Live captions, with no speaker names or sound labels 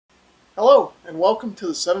Hello and welcome to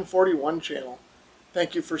the 741 channel.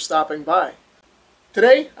 Thank you for stopping by.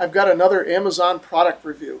 Today I've got another Amazon product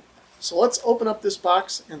review. So let's open up this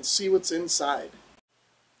box and see what's inside.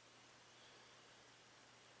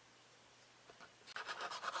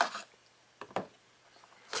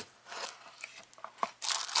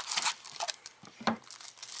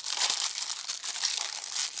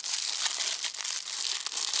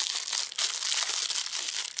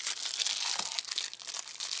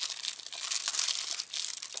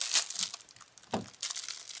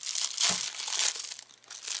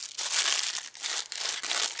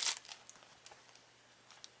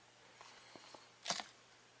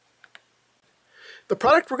 The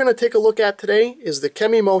product we're going to take a look at today is the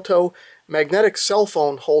Kemimoto Magnetic cell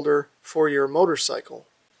phone holder for your motorcycle.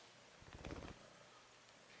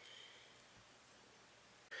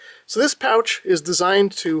 So this pouch is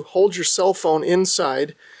designed to hold your cell phone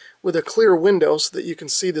inside with a clear window so that you can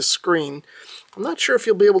see the screen. I'm not sure if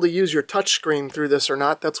you'll be able to use your touch screen through this or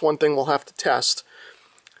not. That's one thing we'll have to test.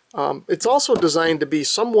 It's also designed to be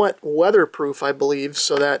somewhat weatherproof, I believe,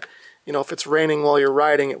 so that if it's raining while you're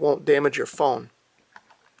riding, it won't damage your phone.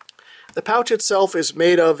 The pouch itself is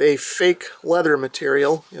made of a fake leather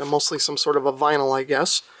material, mostly some sort of a vinyl, I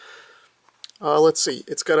guess. Let's see,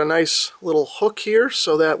 it's got a nice little hook here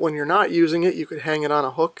so that when you're not using it, you could hang it on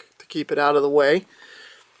a hook to keep it out of the way.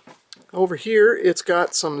 Over here, it's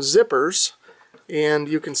got some zippers, and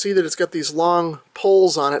you can see that it's got these long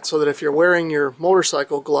poles on it so that if you're wearing your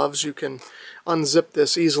motorcycle gloves, you can unzip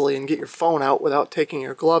this easily and get your phone out without taking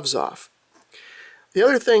your gloves off. The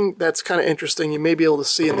other thing that's kind of interesting, you may be able to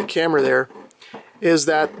see in the camera there, is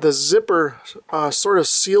that the zipper sort of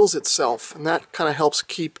seals itself, and that kind of helps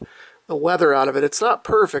keep the weather out of it. It's not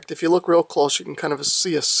perfect. If you look real close, you can kind of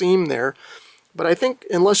see a seam there. But I think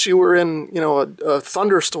unless you were in, a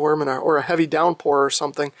thunderstorm or a heavy downpour or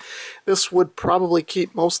something, this would probably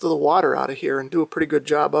keep most of the water out of here and do a pretty good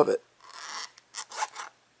job of it.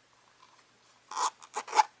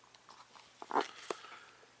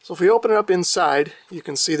 So if we open it up inside, you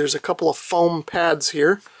can see there's a couple of foam pads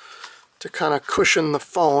here to kind of cushion the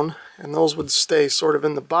phone, and those would stay sort of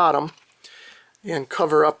in the bottom and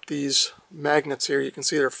cover up these magnets here. You can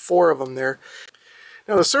see there are 4 of them there.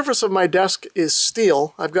 Now the surface of my desk is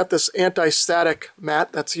steel. I've got this anti-static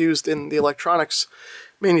mat that's used in the electronics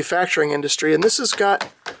manufacturing industry, and this has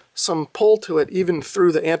got some pull to it even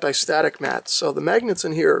through the anti-static mat. So the magnets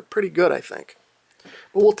in here are pretty good, I think.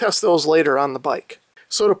 But we'll test those later on the bike.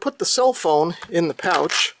 So to put the cell phone in the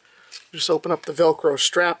pouch, just open up the Velcro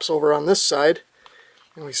straps over on this side,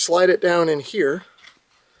 and we slide it down in here,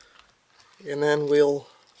 and then we'll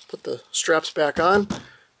put the straps back on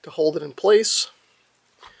to hold it in place,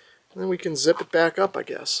 and then we can zip it back up, I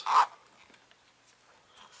guess.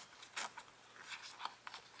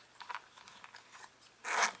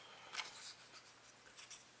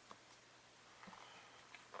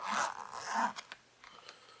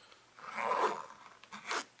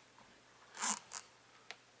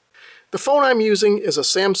 The phone I'm using is a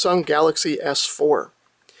Samsung Galaxy S4.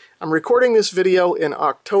 I'm recording this video in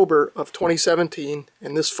October of 2017,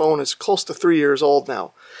 and this phone is close to 3 years old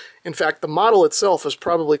now. In fact, the model itself is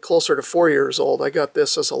probably closer to 4 years old. I got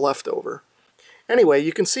this as a leftover. Anyway,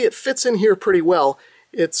 you can see it fits in here pretty well.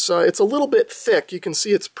 It's a little bit thick. You can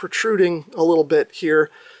see it's protruding a little bit here,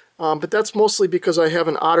 but that's mostly because I have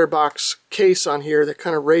an OtterBox case on here that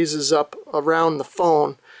kind of raises up around the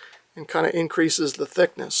phone and kind of increases the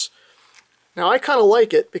thickness. Now I kind of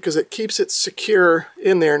like it because it keeps it secure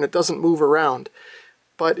in there and it doesn't move around.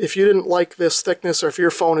 But if you didn't like this thickness, or if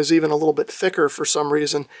your phone is even a little bit thicker for some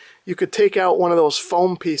reason, you could take out one of those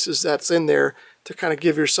foam pieces that's in there to kind of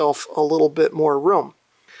give yourself a little bit more room.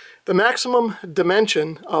 The maximum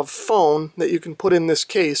dimension of phone that you can put in this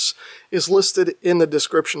case is listed in the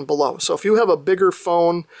description below. So if you have a bigger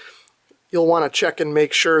phone, you'll want to check and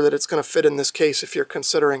make sure that it's going to fit in this case if you're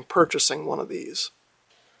considering purchasing one of these.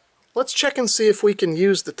 Let's check and see if we can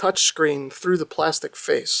use the touch screen through the plastic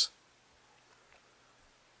face.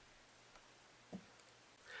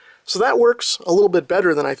 So that works a little bit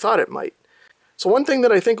better than I thought it might. So one thing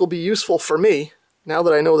that I think will be useful for me, now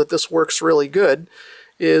that I know that this works really good,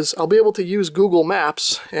 is I'll be able to use Google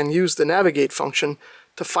Maps and use the navigate function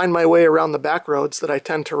to find my way around the back roads that I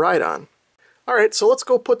tend to ride on. Alright, so let's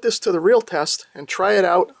go put this to the real test and try it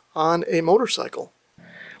out on a motorcycle.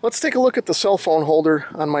 Let's take a look at the cell phone holder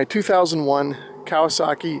on my 2001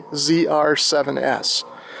 Kawasaki ZR7S.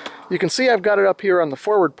 You can see I've got it up here on the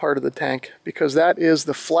forward part of the tank because that is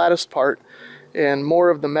the flattest part, and more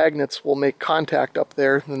of the magnets will make contact up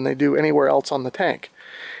there than they do anywhere else on the tank.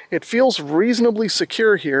 It feels reasonably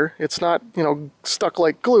secure here. It's not, stuck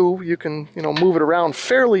like glue. You can, move it around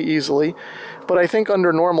fairly easily, but I think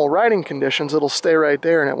under normal riding conditions it'll stay right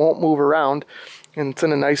there and it won't move around, and it's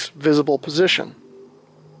in a nice visible position.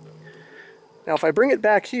 Now if I bring it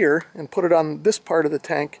back here and put it on this part of the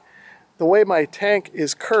tank, the way my tank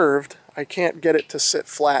is curved, I can't get it to sit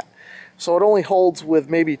flat. So it only holds with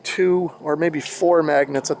maybe 2 or maybe 4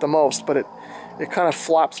 magnets at the most, but it kind of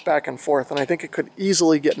flops back and forth, and I think it could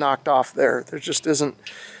easily get knocked off there. There just isn't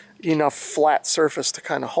enough flat surface to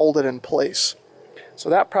kind of hold it in place. So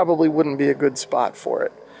that probably wouldn't be a good spot for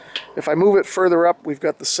it. If I move it further up, we've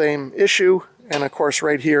got the same issue, and of course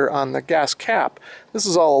right here on the gas cap, this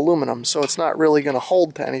is all aluminum, so it's not really going to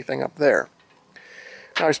hold to anything up there.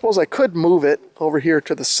 Now I suppose I could move it over here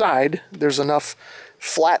to the side. There's enough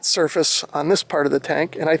flat surface on this part of the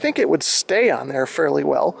tank, and I think it would stay on there fairly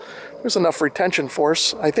well. There's enough retention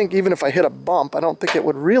force. I think even if I hit a bump, I don't think it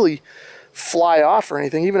would really fly off or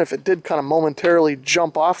anything. Even if it did kind of momentarily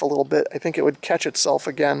jump off a little bit, I think it would catch itself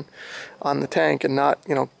again on the tank and not,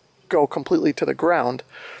 go completely to the ground.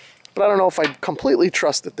 But I don't know if I'd completely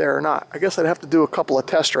trust it there or not. I guess I'd have to do a couple of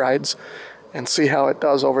test rides and see how it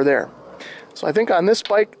does over there. So I think on this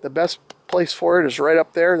bike, the best place for it is right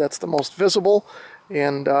up there. That's the most visible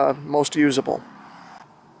and most usable.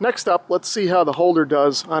 Next up, let's see how the holder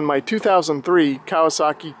does on my 2003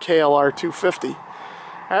 Kawasaki KLR 250.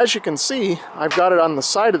 As you can see, I've got it on the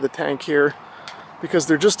side of the tank here because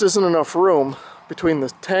there just isn't enough room between the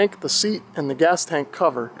tank, the seat, and the gas tank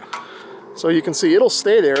cover. So you can see it'll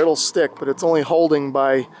stay there, it'll stick, but it's only holding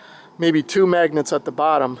by maybe 2 magnets at the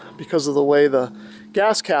bottom because of the way the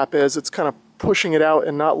gas cap is. It's kind of pushing it out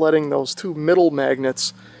and not letting those 2 middle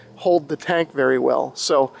magnets hold the tank very well.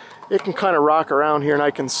 So it can kind of rock around here, and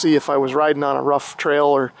I can see if I was riding on a rough trail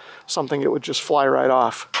or something, it would just fly right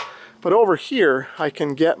off. But over here, I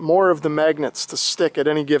can get more of the magnets to stick at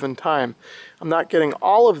any given time. I'm not getting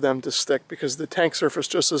all of them to stick because the tank surface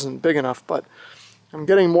just isn't big enough, but I'm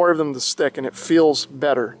getting more of them to stick, and it feels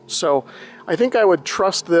better. So I think I would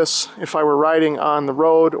trust this if I were riding on the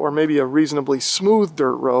road or maybe a reasonably smooth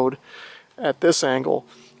dirt road at this angle.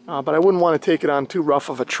 But I wouldn't want to take it on too rough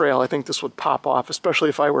of a trail. I think this would pop off, especially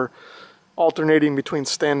if I were alternating between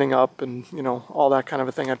standing up and, all that kind of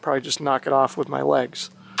a thing. I'd probably just knock it off with my legs.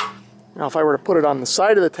 Now if I were to put it on the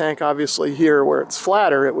side of the tank, obviously here where it's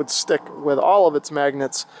flatter, it would stick with all of its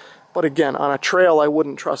magnets. But again, on a trail, I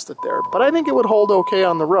wouldn't trust it there. But I think it would hold okay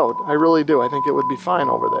on the road. I really do. I think it would be fine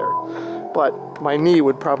over there. But my knee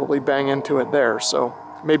would probably bang into it there, so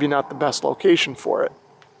maybe not the best location for it.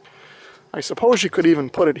 I suppose you could even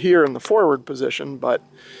put it here in the forward position, but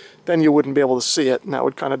then you wouldn't be able to see it, and that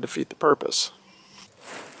would kind of defeat the purpose.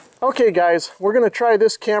 Okay guys, we're going to try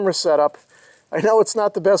this camera setup. I know it's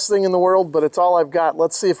not the best thing in the world, but it's all I've got.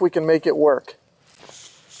 Let's see if we can make it work.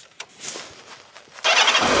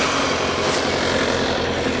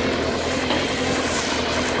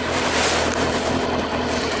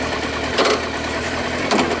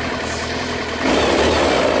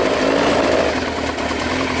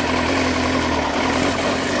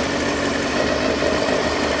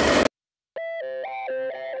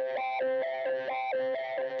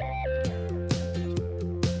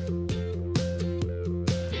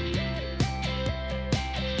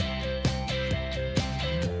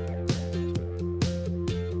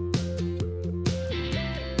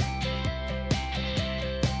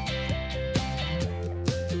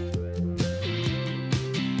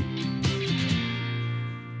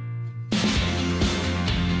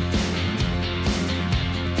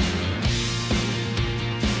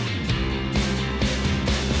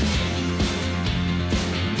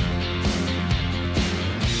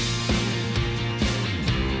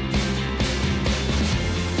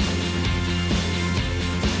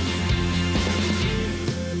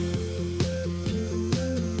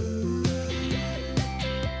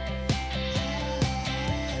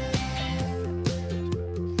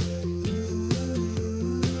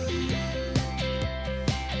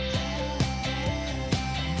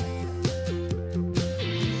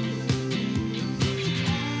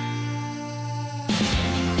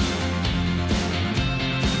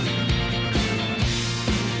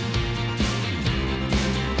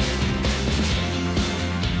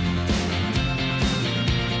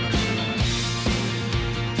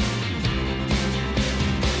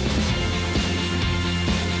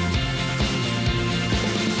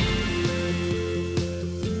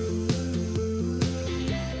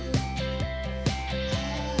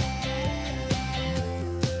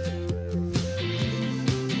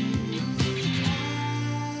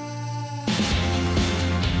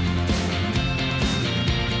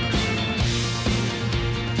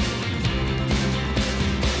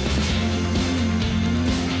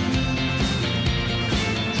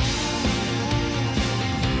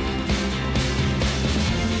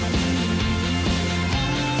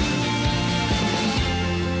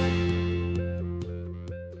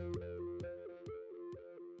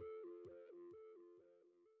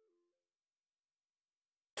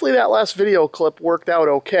 hopefully that last video clip worked out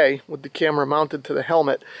okay with the camera mounted to the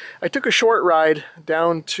helmet. I took a short ride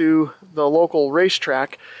down to the local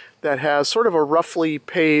racetrack that has sort of a roughly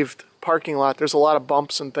paved parking lot. There's a lot of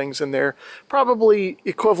bumps and things in there, probably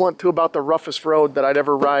equivalent to about the roughest road that I'd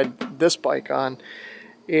ever ride this bike on.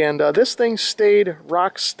 And this thing stayed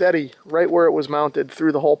rock steady right where it was mounted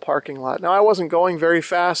through the whole parking lot. Now, I wasn't going very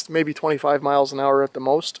fast, maybe 25 miles an hour at the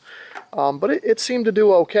most, but it seemed to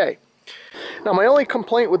do okay. Now, my only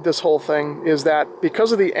complaint with this whole thing is that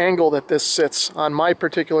because of the angle that this sits on my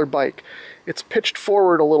particular bike, it's pitched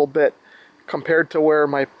forward a little bit compared to where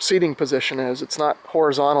my seating position is. It's not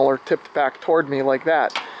horizontal or tipped back toward me like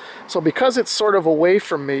that. So because it's sort of away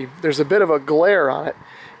from me, there's a bit of a glare on it,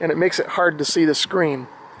 and it makes it hard to see the screen.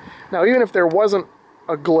 Now, even if there wasn't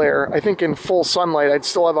a glare, I think in full sunlight I'd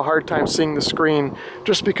still have a hard time seeing the screen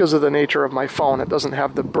just because of the nature of my phone. It doesn't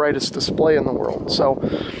have the brightest display in the world. So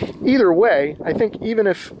either way, I think even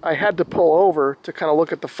if I had to pull over to kind of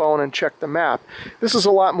look at the phone and check the map, this is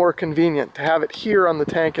a lot more convenient to have it here on the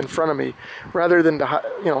tank in front of me rather than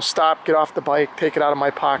to, stop, get off the bike, take it out of my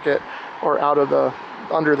pocket or out of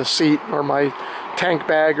under the seat or my tank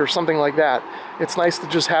bag or something like that. It's nice to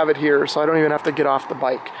just have it here so I don't even have to get off the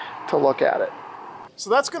bike to look at it. So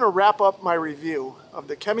that's going to wrap up my review of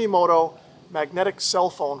the Kemimoto Magnetic cell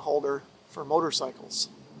phone holder for motorcycles.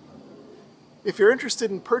 If you're interested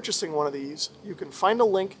in purchasing one of these, you can find a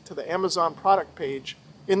link to the Amazon product page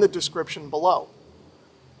in the description below.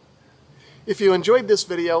 If you enjoyed this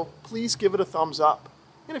video, please give it a thumbs up.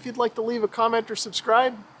 And if you'd like to leave a comment or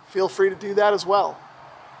subscribe, feel free to do that as well.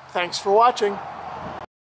 Thanks for watching.